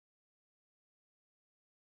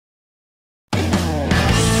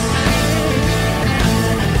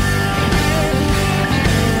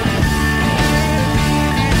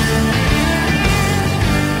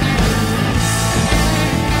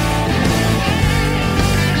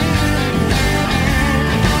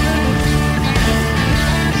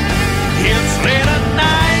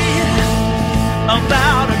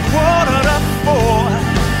about 3:15.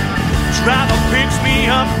 Driver picks me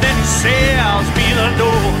up, then he sails me the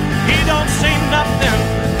door. He don't say nothing,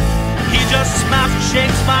 he just smiles and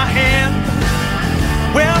shakes my hand.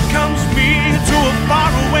 Welcomes me to a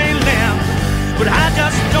faraway land, but I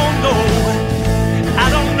just don't know. I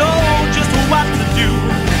don't know just what to do,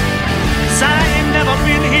 'cause I ain't never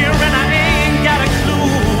been here and I ain't got a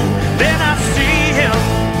clue. Then I see him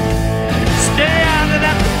standing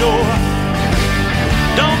at the door.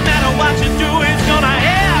 Don't matter what you do, he's gonna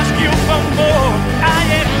ask you for more. I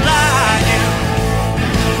ain't lying,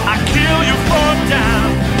 I kill you for a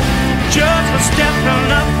dime, just for stepping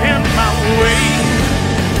up in my way.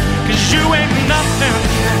 'Cause you ain't nothing,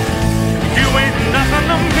 you ain't nothing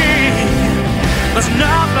to me. There's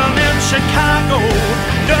nothing in Chicago,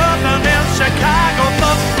 nothing in Chicago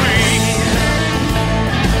for free.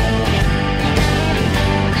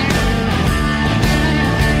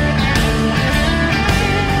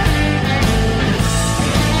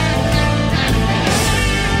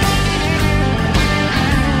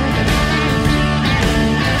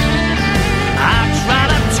 I try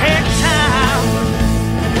to take time,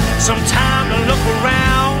 some time to look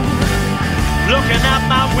around. Looking out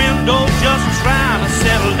my window, just trying to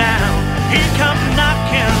settle down. He come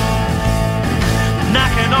knocking,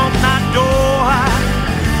 knocking on my door.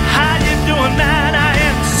 How you doing, man? I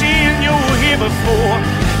ain't seen you here before.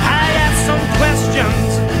 I ask some questions,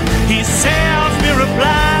 he sends me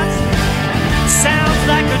replies. Sounds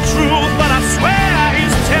like the truth, but I swear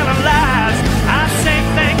he's telling lies. I say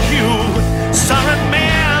thank you, sorry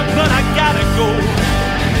man, but I gotta go.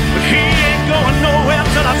 But he ain't going nowhere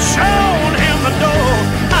till I've shown him the door.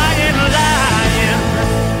 I ain't lying,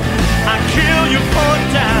 I kill you for a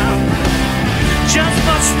dime, just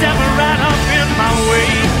for stepping right up in my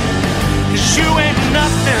way. 'Cause you ain't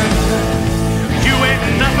nothing, you ain't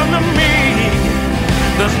nothing to me.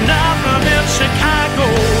 There's nothing in Chicago,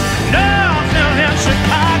 nothing in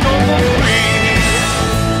Chicago for free.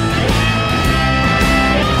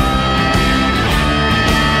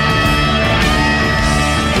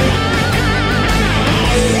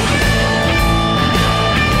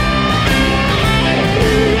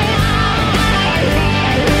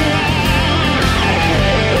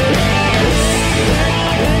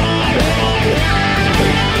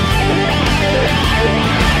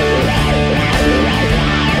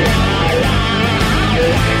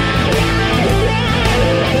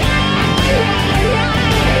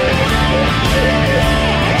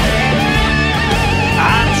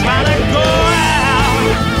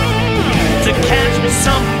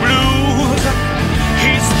 Some blues,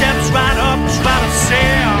 he steps right up, try to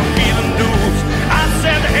sell me the news. I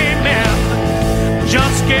said, hey man,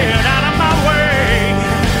 just get out of my way.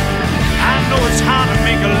 I know it's hard to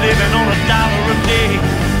make a living on $1 a day,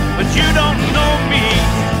 but you don't